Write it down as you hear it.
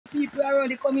people around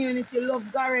the community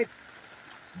love Garrett.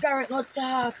 Garrett no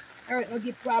talk, Garrett no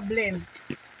give problem.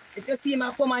 If you see him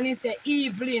come and he say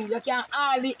Evelyn, you can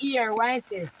hardly hear what I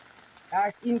say.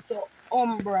 As him so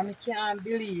humble, I can't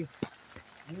believe.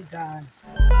 I'm gone.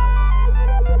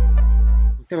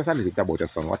 Tell us a little bit about your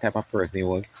son. What type of person he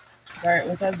was? Garrett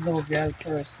was a jovial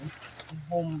person,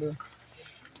 humble,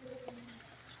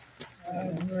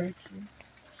 hardworking.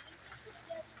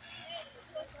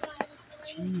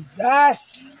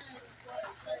 Jesus!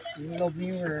 He love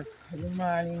me work. Every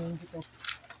morning he get up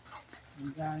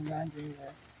and go and do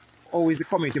work. How is the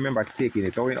community members taking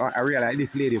it? I realize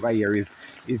this lady over here is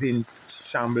in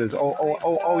shambles. How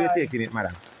are you taking it,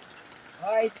 madam?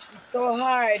 Oh, it's so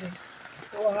hard.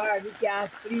 It's so hard. We can't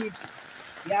sleep.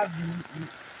 We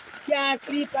can't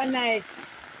sleep at night.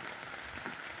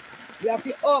 We have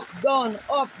to up,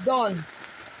 down.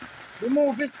 We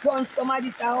move this sponge from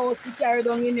this house, we carry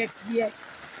down the next day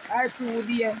or 2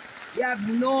 days. We have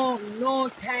no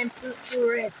time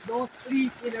to rest, no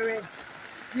sleep in the rest.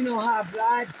 You know, have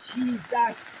Lord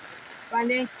Jesus. And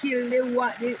then kill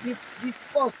this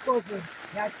first cousin.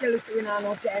 I tell you so we don't have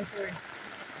no time to rest.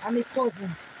 And my cousin,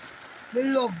 we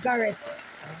love Garrett.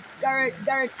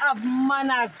 Garrett have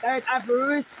manners. Garrett have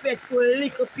respect to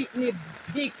little pitney,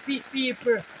 big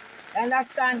people. You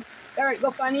understand? Garrett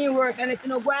go on his work, and if you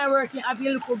know go and work, you have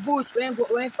your little bush when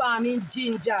farming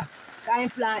ginger. Can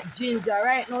plant ginger.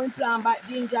 Right now he plant back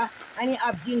ginger, and he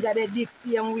have ginger the dig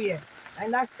same way. You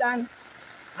understand?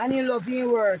 And he love his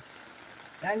work.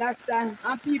 You understand?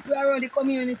 And people around the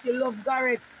community love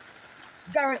Garrett.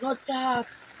 Garrett no talk,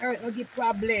 Garrett no give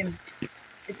problem.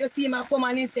 If you see him come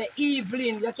and he say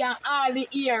Evelyn, you can hardly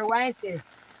hear what I say.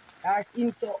 As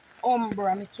him so humble,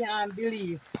 I can't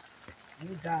believe.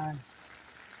 I'm gone.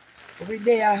 Every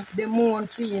day the moon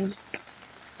feel.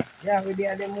 Yeah, every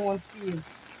day the moon feel.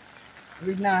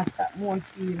 We not stop moon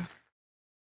feel.